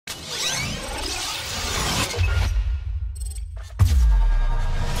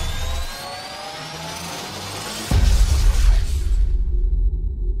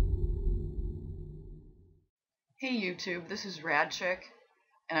YouTube, this is Radchick,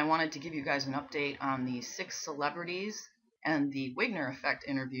 and I wanted to give you guys an update on the 6 celebrities and the Wigner Effect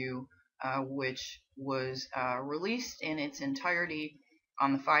interview, which was released in its entirety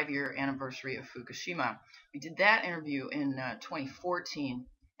on the 5-year anniversary of Fukushima. We did that interview in 2014,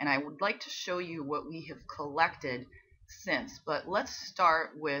 and I would like to show you what we have collected since. But let's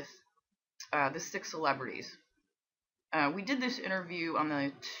start with the 6 celebrities. We did this interview on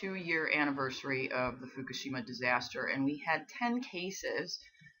the 2-year anniversary of the Fukushima disaster, and we had 10 cases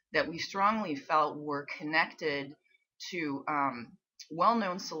that we strongly felt were connected to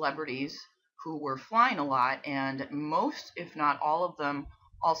well-known celebrities who were flying a lot, and most, if not all of them,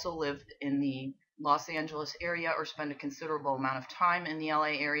 also lived in the Los Angeles area or spent a considerable amount of time in the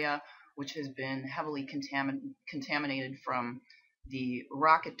LA area, which has been heavily contaminated from the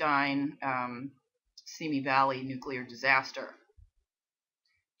Rocketdyne Simi Valley nuclear disaster.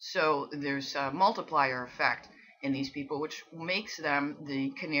 So there's a multiplier effect in these people, which makes them the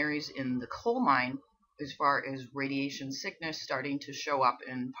canaries in the coal mine as far as radiation sickness starting to show up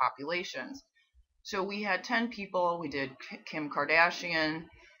in populations. So we had 10 people. We did Kim Kardashian,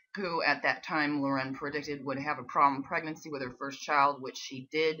 who at that time Leuren predicted would have a problem pregnancy with her first child, which she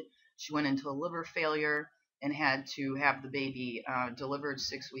did. She went into a liver failure and had to have the baby delivered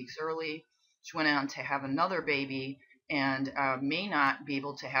 6 weeks early. She went on to have another baby and may not be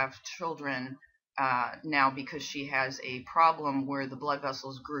able to have children now because she has a problem where the blood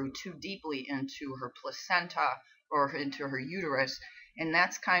vessels grew too deeply into her placenta or into her uterus, and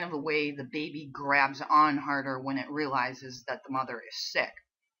that's kind of the way the baby grabs on harder when it realizes that the mother is sick.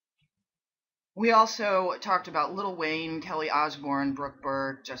 We also talked about Lil Wayne, Kelly Osbourne, Brooke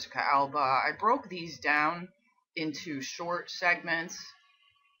Burke, Jessica Alba. I broke these down into short segments.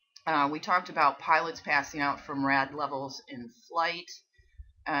 We talked about pilots passing out from rad levels in flight,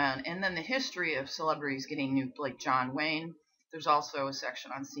 and then the history of celebrities getting nuked, like John Wayne. There's also a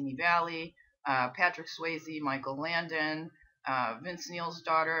section on Simi Valley, Patrick Swayze, Michael Landon, Vince Neil's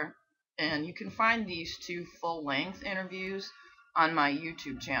daughter, and you can find these 2 full-length interviews on my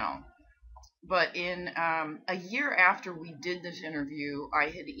YouTube channel. But in a year after we did this interview, I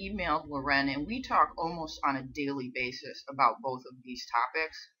had emailed Leuren, and we talk almost on a daily basis about both of these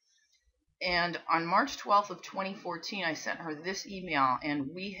topics. And on March 12th of 2014, I sent her this email, and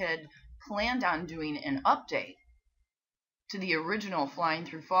we had planned on doing an update to the original Flying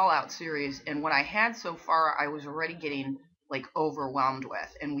Through Fallout series, and what I had so far I was already getting overwhelmed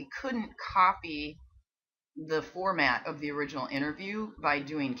with, and we couldn't copy the format of the original interview by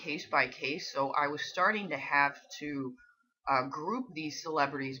doing case by case, so I was starting to have to group these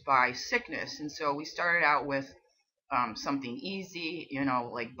celebrities by sickness. And so we started out with something easy,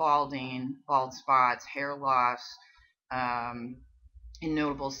 like balding, bald spots, hair loss, in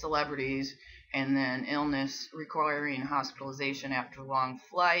notable celebrities, and then illness requiring hospitalization after long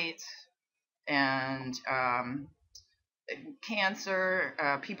flights, and cancer,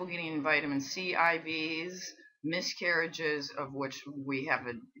 people getting vitamin C IVs, miscarriages, of which we have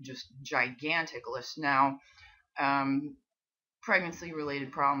a just gigantic list now,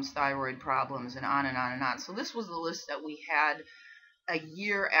 pregnancy-related problems, thyroid problems, and on and on and on. So this was the list that we had a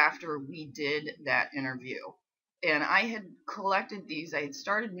year after we did that interview. And I had collected these. I had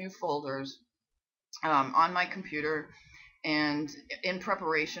started new folders on my computer and in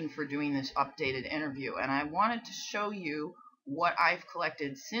preparation for doing this updated interview. And I wanted to show you what I've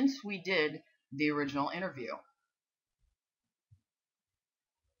collected since we did the original interview.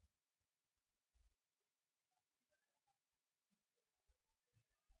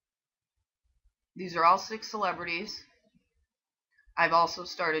 These are all 6 celebrities. I've also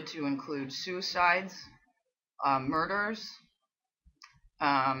started to include suicides, murders,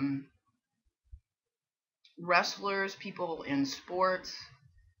 wrestlers, people in sports,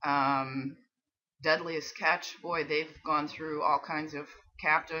 deadliest catch. Boy, they've gone through all kinds of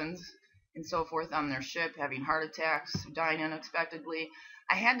captains and so forth on their ship, having heart attacks, dying unexpectedly.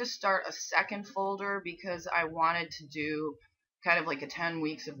 I had to start a second folder because I wanted to do kind of like a 10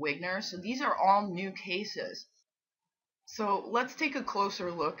 weeks of Wigner. So these are all new cases. So let's take a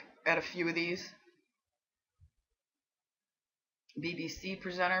closer look at a few of these. BBC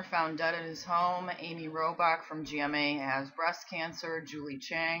presenter found dead at his home. Amy Robach from GMA has breast cancer. Julie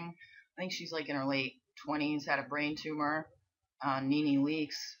Chang, I think she's in her late 20s, had a brain tumor. Nene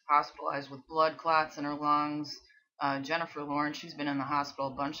Leakes, hospitalized with blood clots in her lungs. Jennifer Lawrence, she's been in the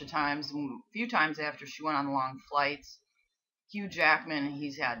hospital a bunch of times, a few times after she went on long flights. Hugh Jackman,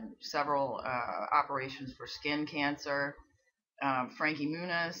 he's had several operations for skin cancer. Frankie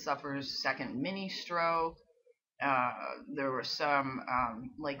Muniz suffers second mini stroke. There were some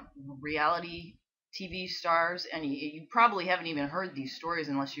reality TV stars, and you probably haven't even heard these stories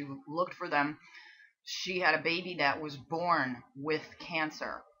unless you've looked for them. She had a baby that was born with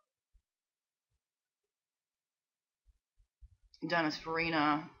cancer. Dennis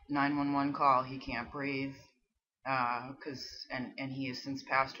Farina, 911 call. He can't breathe, and he has since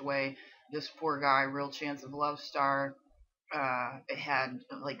passed away. This poor guy, real chance of love star, it had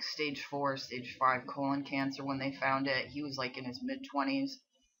like stage 4, stage 5 colon cancer when they found it. He was like in his mid-20s.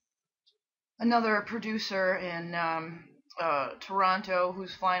 Another producer in Toronto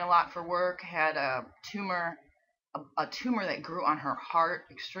who's flying a lot for work had a tumor that grew on her heart,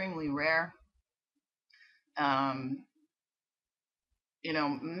 extremely rare.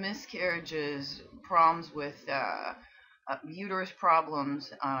 Miscarriages, problems with uterus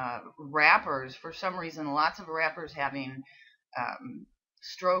problems, rappers, for some reason, lots of rappers having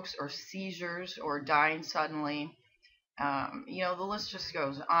strokes or seizures or dying suddenly. The list just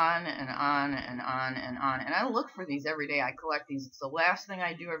goes on and on and on and on. And I look for these every day. I collect these. It's the last thing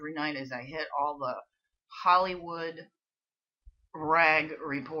I do every night is I hit all the Hollywood rag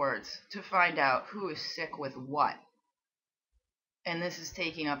reports to find out who is sick with what. And this is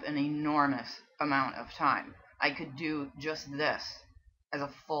taking up an enormous amount of time. I could do just this as a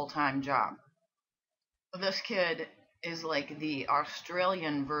full-time job. This kid is like the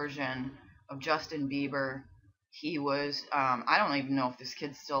Australian version of Justin Bieber. He was, I don't even know if this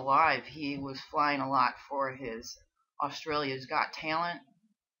kid's still alive. He was flying a lot for his Australia's Got Talent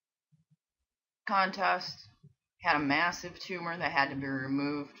contest. Had a massive tumor that had to be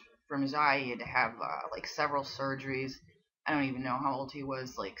removed from his eye. He had to have like several surgeries. I don't even know how old he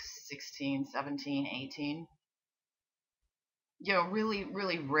was, like 16, 17, 18. Really,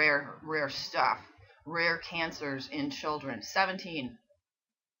 really rare stuff. Rare cancers in children. 17.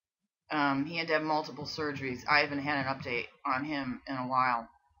 He had to have multiple surgeries. I haven't had an update on him in a while.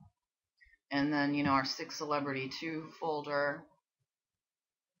 And then, our 6 celebrity 2 folder.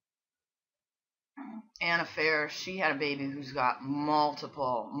 Anna Fair, she had a baby who's got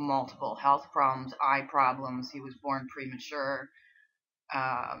multiple health problems, eye problems. He was born premature.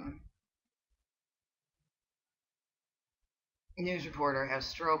 News reporter has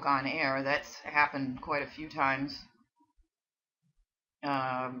stroke on air. That's happened quite a few times.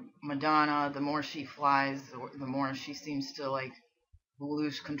 Madonna, the more she flies, the more she seems to like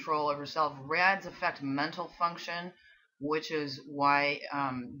lose control of herself. RADs affect mental function, which is why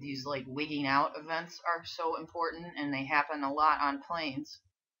these like wigging out events are so important, and they happen a lot on planes.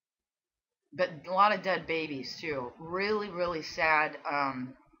 But a lot of dead babies too. Really, really sad.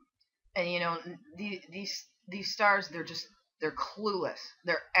 And these stars, they're clueless.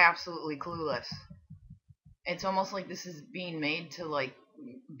 They're absolutely clueless. It's almost like this is being made to like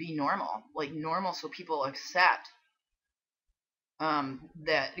be normal, so people accept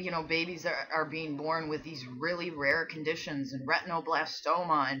that babies are being born with these really rare conditions and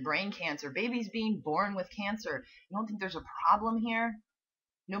retinoblastoma and brain cancer. Babies being born with cancer. You don't think there's a problem here?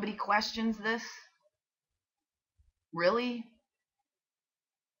 Nobody questions this? Really?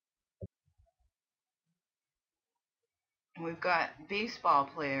 We've got baseball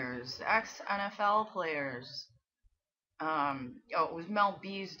players, ex-NFL players. It was Mel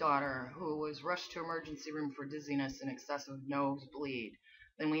B's daughter who was rushed to emergency room for dizziness and excessive nosebleed.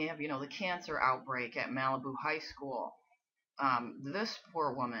 Then we have, the cancer outbreak at Malibu High School. This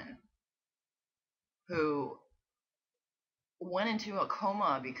poor woman who went into a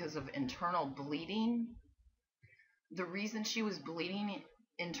coma because of internal bleeding. The reason she was bleeding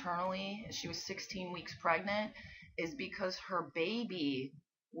internally, she was 16 weeks pregnant, is because her baby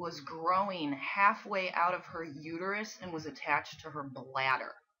was growing halfway out of her uterus and was attached to her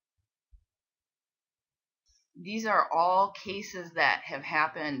bladder. These are all cases that have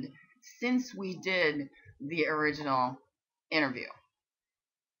happened since we did the original interview.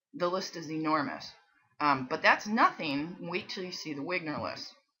 The list is enormous. But that's nothing. Wait till you see the Wigner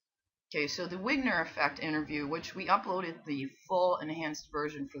list. Okay, so the Wigner Effect interview, which we uploaded the full enhanced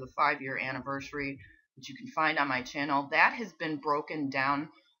version for the 5-year anniversary, which you can find on my channel, that has been broken down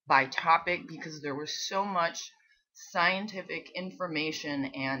by topic because there was so much scientific information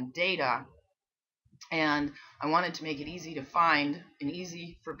and data, and I wanted to make it easy to find and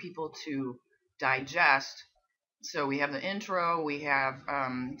easy for people to digest. So we have the intro, we have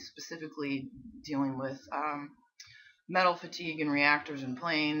specifically dealing with metal fatigue in reactors and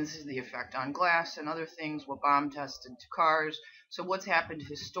planes, the effect on glass and other things, what bomb tested to cars. So what's happened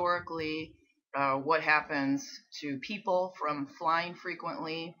historically, what happens to people from flying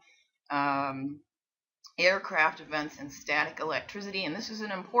frequently, aircraft events and static electricity. And this is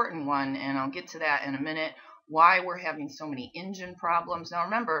an important one, and I'll get to that in a minute, why we're having so many engine problems. Now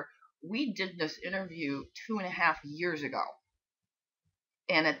remember, we did this interview 2.5 years ago.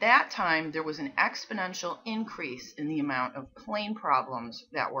 And at that time, there was an exponential increase in the amount of plane problems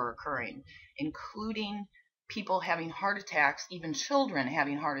that were occurring, including people having heart attacks, even children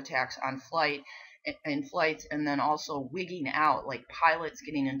having heart attacks on in flights, and then also wigging out, like pilots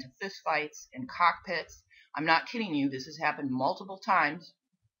getting into fistfights in cockpits. I'm not kidding you, this has happened multiple times.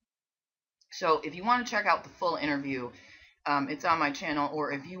 So if you want to check out the full interview, it's on my channel,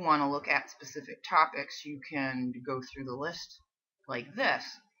 or if you want to look at specific topics, you can go through the list like this.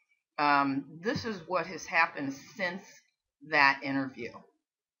 This is what has happened since that interview.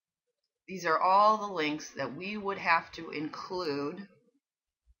 These are all the links that we would have to include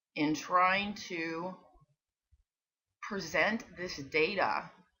in trying to present this data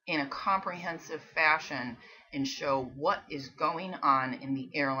in a comprehensive fashion and show what is going on in the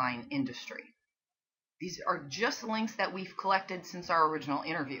airline industry. These are just links that we've collected since our original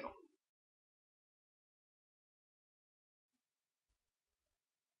interview.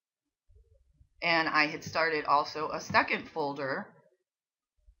 And I had started also a second folder,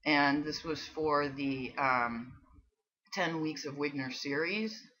 and this was for the 10 Weeks of Wigner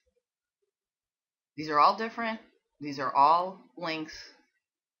series. These are all different. These are all links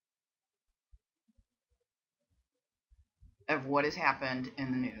of what has happened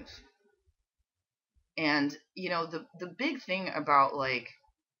in the news. And, you know, the big thing about, like,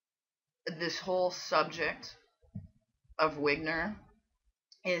 this whole subject of Wigner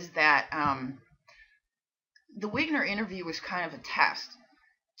is that the Wigner interview was kind of a test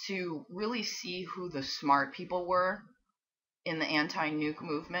to really see who the smart people were in the anti-nuke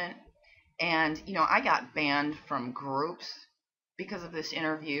movement. And, you know, I got banned from groups because of this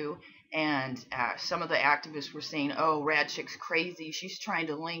interview, and some of the activists were saying, oh, Rad Chick's crazy, she's trying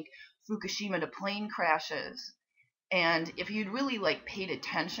to link Fukushima to plane crashes. And if you'd really, like, paid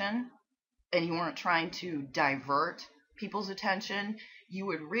attention and you weren't trying to divert people's attention, you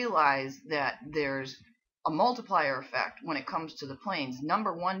would realize that there's a multiplier effect when it comes to the planes.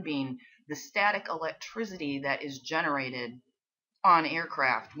 Number one being the static electricity that is generated on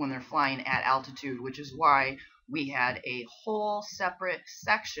aircraft when they're flying at altitude, which is why we had a whole separate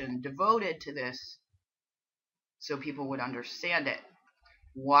section devoted to this so people would understand it.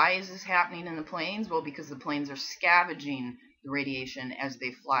 Why is this happening in the planes? Well, because the planes are scavenging the radiation as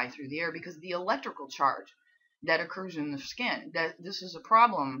they fly through the air, because the electrical charge that occurs in the skin. That this is a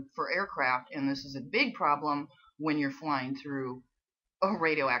problem for aircraft, and this is a big problem when you're flying through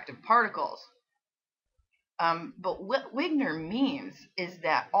radioactive particles. But what Wigner means is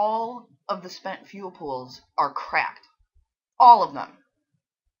that all of the spent fuel pools are cracked. All of them.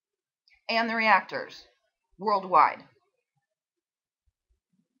 And the reactors worldwide.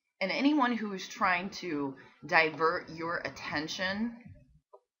 And anyone who is trying to divert your attention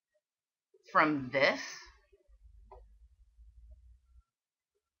from this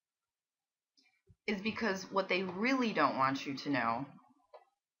is because what they really don't want you to know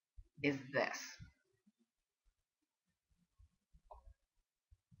is this.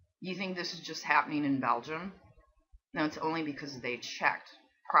 You think this is just happening in Belgium? No, it's only because they checked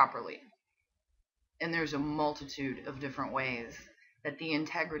properly. And there's a multitude of different ways that the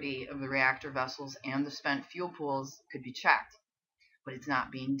integrity of the reactor vessels and the spent fuel pools could be checked. But it's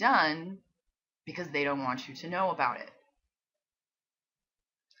not being done because they don't want you to know about it.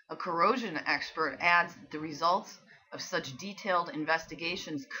 A corrosion expert adds that the results of such detailed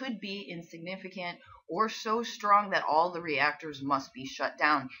investigations could be insignificant or so strong that all the reactors must be shut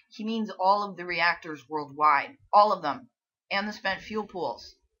down. He means all of the reactors worldwide, all of them, and the spent fuel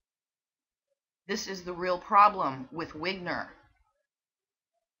pools. This is the real problem with Wigner.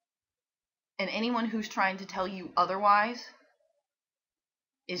 And anyone who's trying to tell you otherwise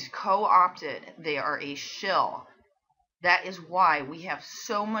is co-opted. They are a shill. That is why we have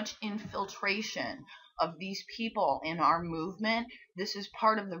so much infiltration of these people in our movement. This is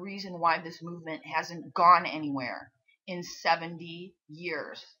part of the reason why this movement hasn't gone anywhere in 70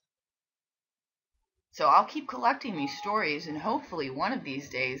 years. So I'll keep collecting these stories, and hopefully one of these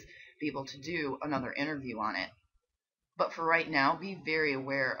days be able to do another interview on it. But for right now, be very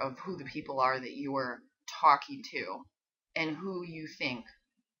aware of who the people are that you are talking to and who you think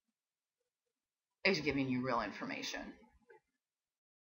is giving you real information.